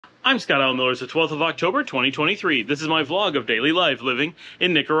I'm Scott Al Miller. It's the 12th of October, 2023. This is my vlog of daily life living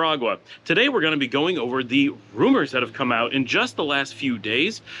in Nicaragua. Today we're going to be going over the rumors that have come out in just the last few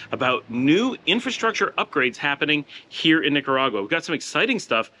days about new infrastructure upgrades happening here in Nicaragua. We've got some exciting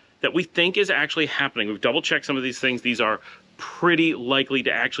stuff that we think is actually happening. We've double-checked some of these things. These are pretty likely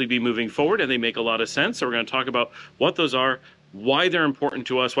to actually be moving forward, and they make a lot of sense. So we're going to talk about what those are, why they're important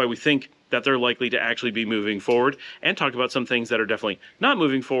to us, why we think that they're likely to actually be moving forward, and talk about some things that are definitely not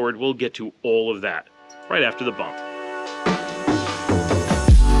moving forward. We'll get to all of that right after the bump.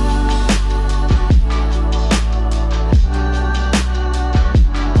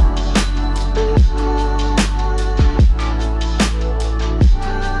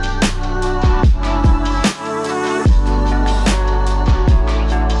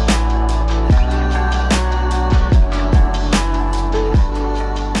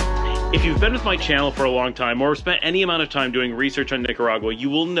 If you've been with my channel for a long time or spent any amount of time doing research on Nicaragua, you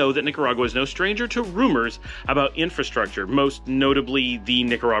will know that Nicaragua is no stranger to rumors about infrastructure, most notably the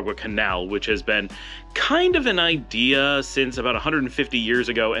Nicaragua Canal, which has been kind of an idea since about 150 years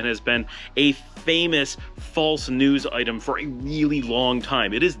ago and has been a famous false news item for a really long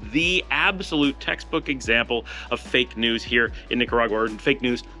time. It is the absolute textbook example of fake news here in Nicaragua, or fake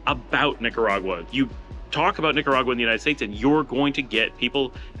news about Nicaragua. You talk about Nicaragua in the United States and you're going to get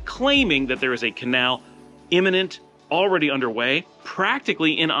people claiming that there is a canal imminent, already underway,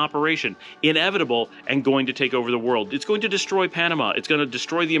 practically in operation, inevitable, and going to take over the world. It's going to destroy Panama. It's going to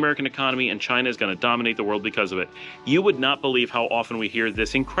destroy the American economy, and China is going to dominate the world because of it. You would not believe how often we hear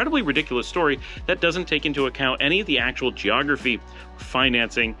this incredibly ridiculous story that doesn't take into account any of the actual geography,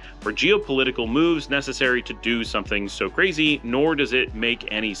 financing, or geopolitical moves necessary to do something so crazy, nor does it make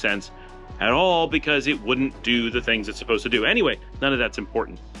any sense at all, because it wouldn't do the things it's supposed to do. Anyway, none of that's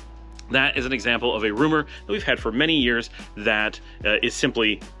important. That is an example of a rumor that we've had for many years that is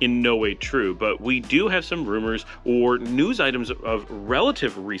simply in no way true. But we do have some rumors or news items of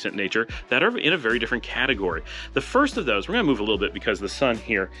relative recent nature that are in a very different category. The first of those, we're going to move a little bit because the sun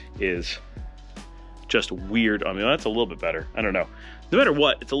here is just weird on me. Well, that's a little bit better. I don't know. No matter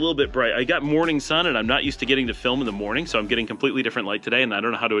what, it's a little bit bright. I got morning sun and I'm not used to getting to film in the morning, so I'm getting completely different light today and I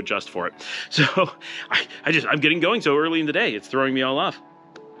don't know how to adjust for it. So I'm getting going so early in the day. It's throwing me all off.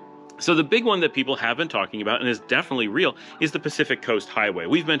 So the big one that people have been talking about, and is definitely real, is the Pacific Coast Highway.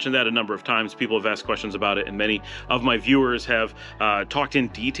 We've mentioned that a number of times. People have asked questions about it, and many of my viewers have talked in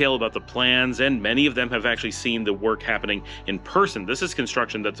detail about the plans, and many of them have actually seen the work happening in person. This is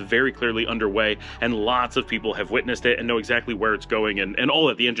construction that's very clearly underway, and lots of people have witnessed it and know exactly where it's going, and all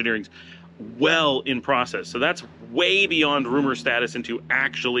that. The engineering's well in process. So that's way beyond rumor status into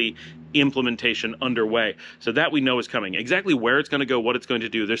actually implementation underway. So that we know is coming. Exactly where it's going to go, what it's going to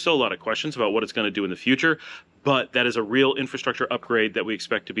do, there's still a lot of questions about what it's going to do in the future, but that is a real infrastructure upgrade that we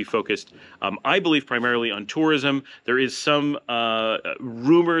expect to be focused, I believe, primarily on tourism. There is some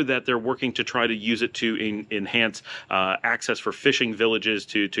rumor that they're working to try to use it to enhance access for fishing villages,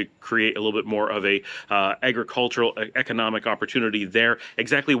 to create a little bit more of a agricultural economic opportunity there.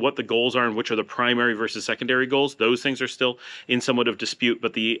 Exactly what the goals are and which are the primary versus secondary goals, those things are still in somewhat of dispute,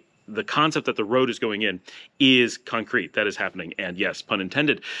 but the concept that the road is going in is concrete. That is happening. And yes, pun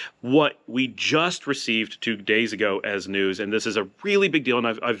intended. What we just received 2 days ago as news, and this is a really big deal, and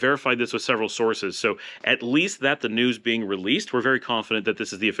I've verified this with several sources, so at least that the news being released, we're very confident that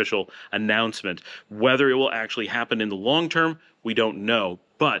this is the official announcement. Whether it will actually happen in the long term, we don't know.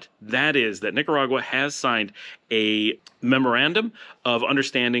 But that is that Nicaragua has signed a memorandum of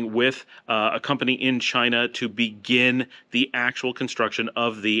understanding with a company in China to begin the actual construction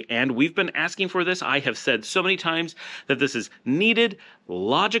of and we've been asking for this. I have said so many times that this is needed,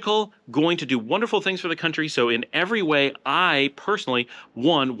 logical, going to do wonderful things for the country. So in every way, I personally,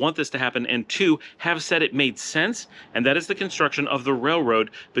 one, want this to happen, and two, have said it made sense, and that is the construction of the railroad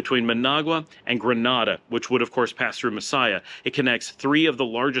between Managua and Granada, which would of course pass through Masaya. It connects 3 of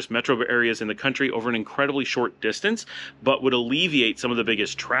the largest metro areas in the country over an incredibly short distance, but would alleviate some of the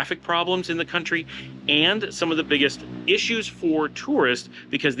biggest traffic problems in the country and some of the biggest issues for tourists,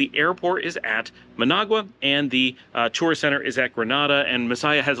 because the airport is at Managua and the tourist center is at Granada, and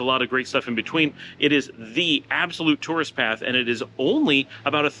Masaya has a lot of great stuff in between. It is the absolute tourist path, and it is only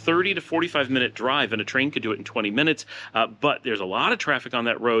about a 30 to 45 minute drive, and a train could do it in 20 minutes, but there's a lot of traffic on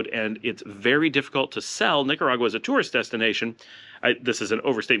that road, and it's very difficult to sell Nicaragua as a tourist destination this is an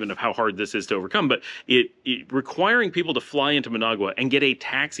overstatement of how hard this is to overcome, but it requiring people to fly into Managua and get a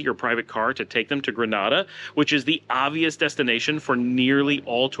taxi or private car to take them to Granada, which is the obvious destination for nearly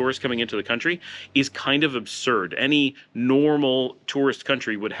all tourists coming into the country, is kind of absurd. Any normal tourist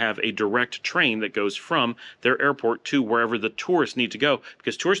country would have a direct train that goes from their airport to wherever the tourists need to go,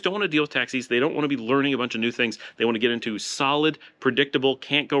 because tourists don't want to deal with taxis. They don't want to be learning a bunch of new things. They want to get into solid, predictable,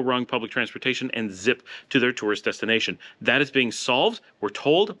 can't go wrong public transportation and zip to their tourist destination. That is being solved, we're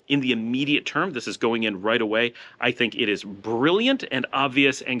told, in the immediate term. This is going in right away. I think it is brilliant and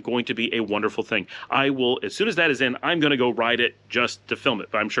obvious and going to be a wonderful thing. I will, as soon as that is in, I'm going to go ride it just to film it,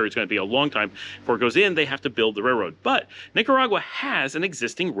 but I'm sure it's going to be a long time before it goes in. They have to build the railroad. But Nicaragua has an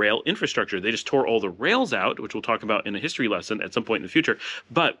existing rail infrastructure. They just tore all the rails out, which we'll talk about in a history lesson at some point in the future.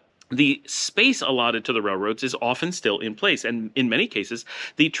 But the space allotted to the railroads is often still in place, and in many cases,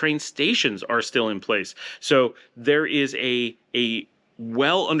 the train stations are still in place. So there is a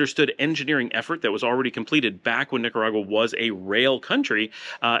well understood engineering effort that was already completed back when Nicaragua was a rail country,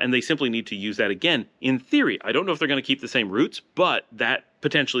 and they simply need to use that again in theory. I don't know if they're going to keep the same routes, but that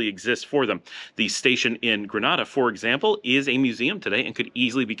potentially exists for them. The station in Granada, for example, is a museum today and could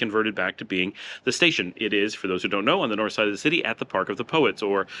easily be converted back to being the station. It is, for those who don't know, on the north side of the city at the Park of the Poets,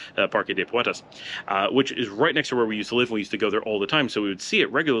 or Parque de Poetas, which is right next to where we used to live. We used to go there all the time, so we would see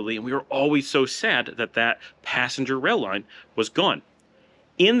it regularly, and we were always so sad that that passenger rail line was gone.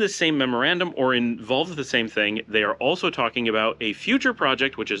 In the same memorandum, or involved with the same thing, they are also talking about a future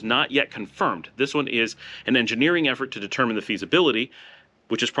project which is not yet confirmed. This one is an engineering effort to determine the feasibility,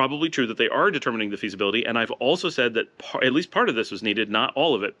 which is probably true that they are determining the feasibility. And I've also said that at least part of this was needed, not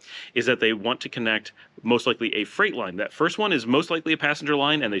all of it, is that they want to connect most likely a freight line. That first one is most likely a passenger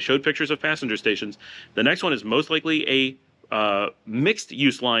line, and they showed pictures of passenger stations. The next one is most likely a mixed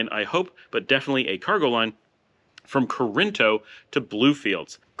use line, I hope, but definitely a cargo line from Corinto to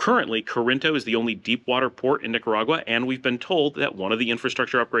Bluefields. Currently, Corinto is the only deep water port in Nicaragua, and we've been told that one of the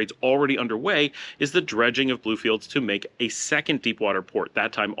infrastructure upgrades already underway is the dredging of Bluefields to make a second deep water port,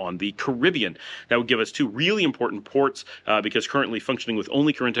 that time on the Caribbean. That would give us two really important ports, because currently functioning with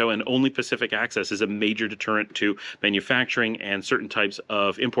only Corinto and only Pacific access is a major deterrent to manufacturing and certain types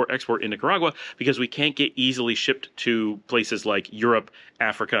of import-export in Nicaragua, because we can't get easily shipped to places like Europe,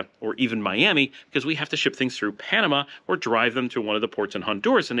 Africa, or even Miami, because we have to ship things through Panama or drive them to one of the ports in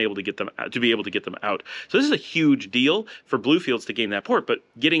Honduras and be able to get them out. So this is a huge deal for Bluefields to gain that port, but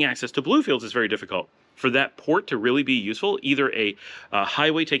getting access to Bluefields is very difficult. For that port to really be useful, either a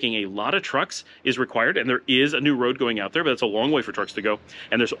highway taking a lot of trucks is required, and there is a new road going out there, but it's a long way for trucks to go,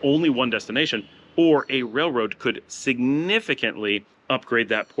 and there's only one destination, or a railroad could significantly upgrade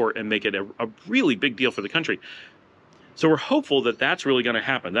that port and make it a really big deal for the country. So we're hopeful that that's really going to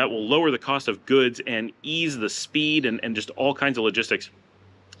happen. That will lower the cost of goods and ease the speed and just all kinds of logistics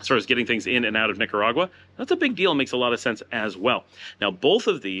as far as getting things in and out of Nicaragua. That's a big deal. It makes a lot of sense as well. Now, both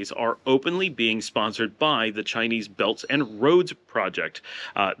of these are openly being sponsored by the Chinese Belts and Roads Project.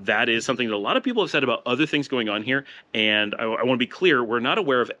 That is something that a lot of people have said about other things going on here, and I want to be clear, we're not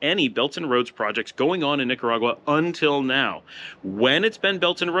aware of any Belts and Roads projects going on in Nicaragua until now. When it's been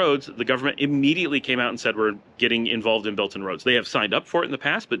Belts and Roads, the government immediately came out and said we're getting involved in Belts and Roads. They have signed up for it in the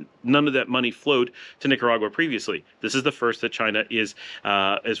past, but none of that money flowed to Nicaragua previously. This is the first that China is,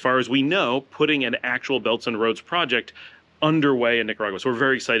 as far as we know, putting an actual Belts and Roads project underway in Nicaragua. So we're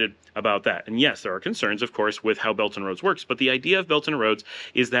very excited about that. And yes, there are concerns, of course, with how Belt and Roads works. But the idea of Belt and Roads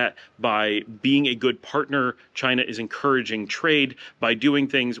is that by being a good partner, China is encouraging trade by doing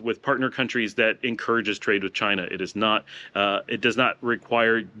things with partner countries that encourages trade with China. It is not, it does not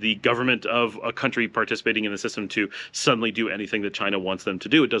require the government of a country participating in the system to suddenly do anything that China wants them to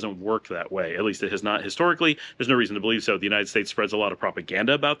do. It doesn't work that way. At least it has not historically. There's no reason to believe so. The United States spreads a lot of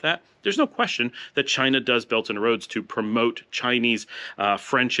propaganda about that. There's no question that China does Belt and Roads to promote Chinese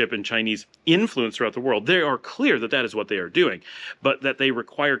friendship and Chinese influence throughout the world. They are clear that that is what they are doing, but that they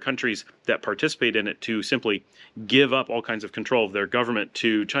require countries that participate in it to simply give up all kinds of control of their government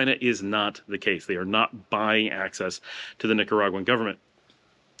to China is not the case. They are not buying access to the Nicaraguan government.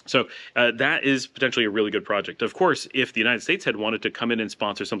 So that is potentially a really good project. Of course, if the United States had wanted to come in and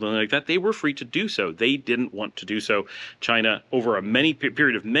sponsor something like that, they were free to do so. They didn't want to do so. China, over a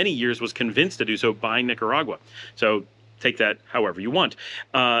period of many years, was convinced to do so by Nicaragua. So take that however you want.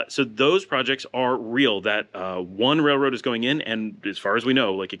 So those projects are real. That one railroad is going in, and as far as we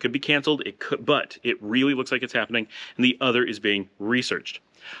know, like, it could be canceled, it could, but it really looks like it's happening, and the other is being researched.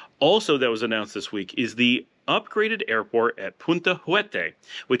 Also, that was announced this week is the upgraded airport at Punto Huete,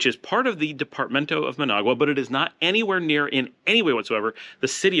 which is part of the Departamento of Managua, but it is not anywhere near in any way whatsoever the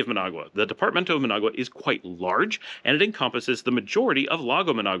city of Managua. The Departamento of Managua is quite large, and it encompasses the majority of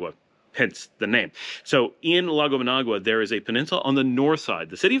Lago Managua. Hence the name. So in Lago Managua, there is a peninsula on the north side.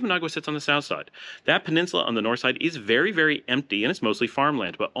 The city of Managua sits on the south side. That peninsula on the north side is very, very empty, and it's mostly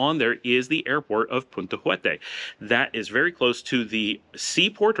farmland. But on there is the airport of Punto Huete. That is very close to the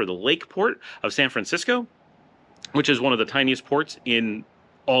seaport or the lake port of San Francisco, which is one of the tiniest ports in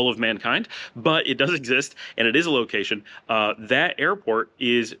all of mankind, but it does exist, and it is a location. That airport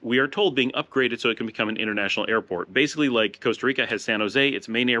is, we are told, being upgraded so it can become an international airport. Basically, like Costa Rica has San Jose, its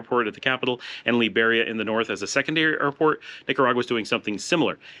main airport at the capital, and Liberia in the north as a secondary airport. Nicaragua is doing something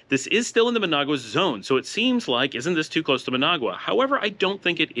similar. This is still in the Managua zone, so it seems like, isn't this too close to Managua? However, I don't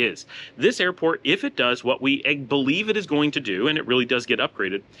think it is. This airport, if it does what we believe it is going to do, and it really does get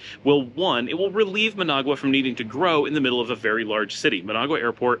upgraded, will, one, it will relieve Managua from needing to grow in the middle of a very large city. Managua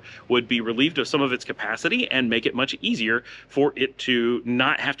Airport would be relieved of some of its capacity and make it much easier for it to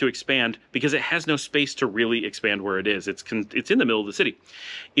not have to expand because it has no space to really expand where it is. It's in the middle of the city.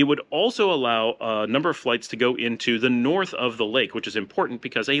 It would also allow a number of flights to go into the north of the lake, which is important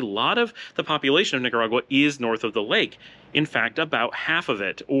because a lot of the population of Nicaragua is north of the lake. In fact, about half of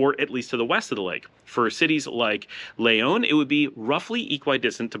it, or at least to the west of the lake. For cities like Leon, it would be roughly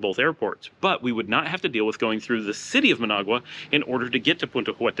equidistant to both airports, but we would not have to deal with going through the city of Managua in order to get to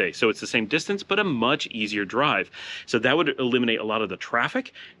Punto Huete. So it's the same distance, but a much easier drive. So that would eliminate a lot of the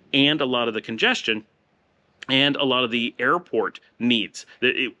traffic and a lot of the congestion and a lot of the airport needs.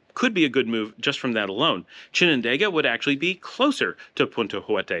 It could be a good move just from that alone. Chinandega would actually be closer to Punto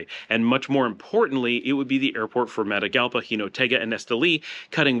Huete, and much more importantly, it would be the airport for Matagalpa, Chinandega, and Esteli,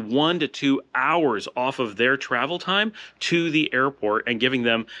 cutting 1 to 2 hours off of their travel time to the airport and giving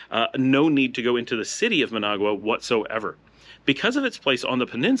them no need to go into the city of Managua whatsoever. Because of its place on the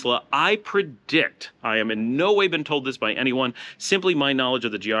peninsula, I predict, I am in no way been told this by anyone, simply my knowledge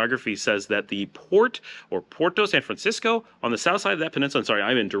of the geography says that the port, or Puerto San Francisco, on the south side of that peninsula, I'm sorry,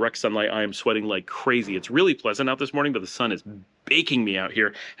 I'm in direct sunlight, I am sweating like crazy. It's really pleasant out this morning, but the sun is baking me out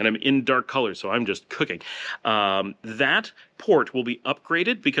here, and I'm in dark colors, so I'm just cooking. That port will be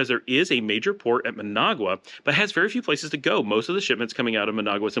upgraded because there is a major port at Managua, but has very few places to go. Most of the shipments coming out of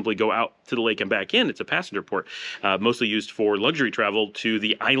Managua simply go out to the lake and back in. It's a passenger port, mostly used for luxury travel to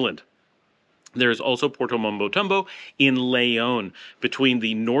the island. There's also Puerto Mombotumbo in Leon. Between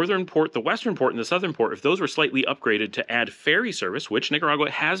the northern port, the western port, and the southern port, if those were slightly upgraded to add ferry service, which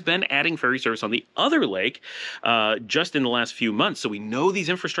Nicaragua has been adding ferry service on the other lake just in the last few months, so we know these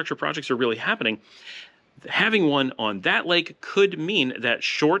infrastructure projects are really happening. Having one on that lake could mean that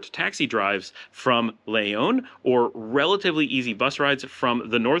short taxi drives from Leon or relatively easy bus rides from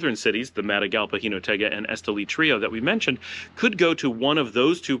the northern cities, the Matagalpa, Chinandega, and Esteli trio that we mentioned, could go to one of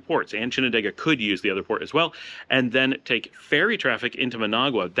those two ports, and Chinandega could use the other port as well, and then take ferry traffic into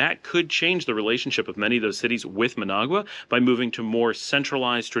Managua. That could change the relationship of many of those cities with Managua by moving to more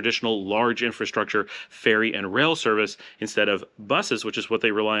centralized, traditional, large infrastructure ferry and rail service instead of buses, which is what they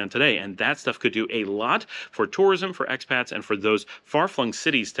rely on today. And that stuff could do a lot for tourism, for expats, and for those far-flung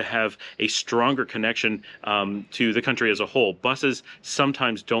cities to have a stronger connection to the country as a whole. Buses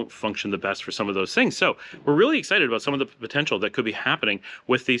sometimes don't function the best for some of those things. So we're really excited about some of the potential that could be happening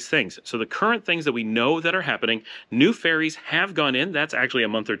with these things. So the current things that we know that are happening, new ferries have gone in. That's actually a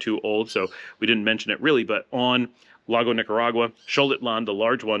month or two old, so we didn't mention it really, but on Lago Nicaragua, Xolotlan, the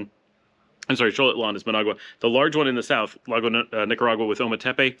large one, I'm sorry, Xolotlan is Managua. The large one in the south, Lago Nicaragua with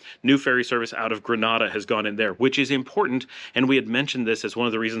Ometepe, new ferry service out of Granada has gone in there, which is important. And we had mentioned this as one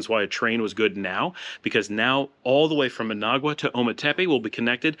of the reasons why a train was good now, because now all the way from Managua to Ometepe will be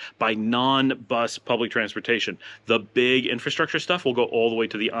connected by non-bus public transportation. The big infrastructure stuff will go all the way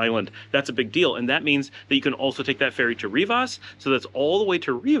to the island. That's a big deal. And that means that you can also take that ferry to Rivas. So that's all the way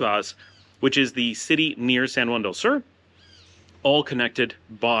to Rivas, which is the city near San Juan del Sur, all connected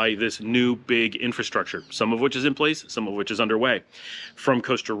by this new big infrastructure, some of which is in place, some of which is underway. From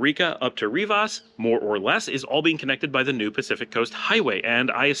Costa Rica up to Rivas, more or less, is all being connected by the new Pacific Coast Highway. And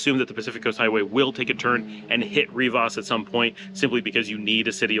I assume that the Pacific Coast Highway will take a turn and hit Rivas at some point, simply because you need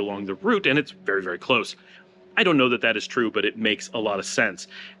a city along the route, and it's very, very close. I don't know that that is true, but it makes a lot of sense.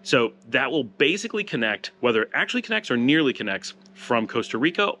 So that will basically connect, whether it actually connects or nearly connects, from Costa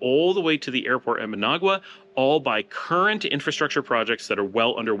Rica all the way to the airport at Managua, all by current infrastructure projects that are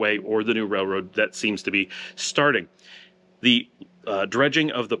well underway or the new railroad that seems to be starting. The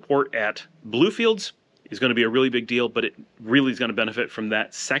dredging of the port at Bluefields is going to be a really big deal, but it really is going to benefit from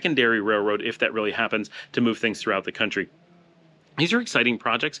that secondary railroad, if that really happens, to move things throughout the country. These are exciting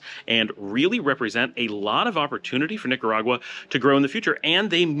projects and really represent a lot of opportunity for Nicaragua to grow in the future. And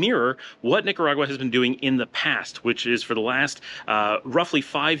they mirror what Nicaragua has been doing in the past, which is for the last roughly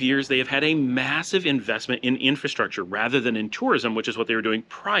 5 years, they have had a massive investment in infrastructure rather than in tourism, which is what they were doing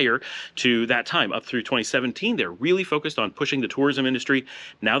prior to that time. Up through 2017, they're really focused on pushing the tourism industry.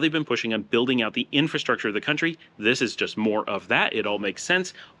 Now they've been pushing on building out the infrastructure of the country. This is just more of that. It all makes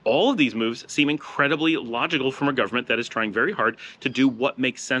sense. All of these moves seem incredibly logical from a government that is trying very hard to do what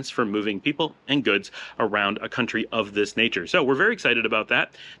makes sense for moving people and goods around a country of this nature. So we're very excited about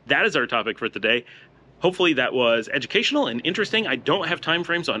that. That is our topic for today. Hopefully that was educational and interesting. I don't have time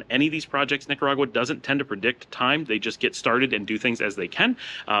frames on any of these projects. Nicaragua doesn't tend to predict time. They just get started and do things as they can.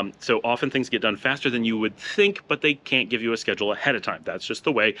 So often things get done faster than you would think, but they can't give you a schedule ahead of time. That's just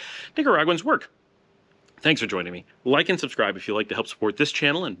the way Nicaraguans work. Thanks for joining me. Like and subscribe if you'd like to help support this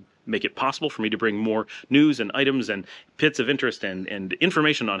channel and make it possible for me to bring more news and items and bits of interest and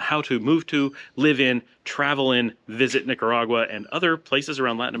information on how to move to, live in, travel in, visit Nicaragua and other places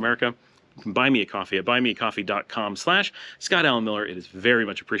around Latin America. You can buy me a coffee at buymeacoffee.com/Scott Allen Miller. It is very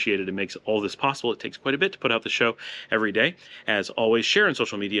much appreciated. It makes all this possible. It takes quite a bit to put out the show every day. As always, share on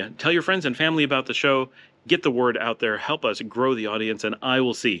social media. Tell your friends and family about the show. Get the word out there. Help us grow the audience. And I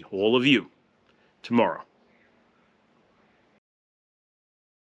will see all of you tomorrow.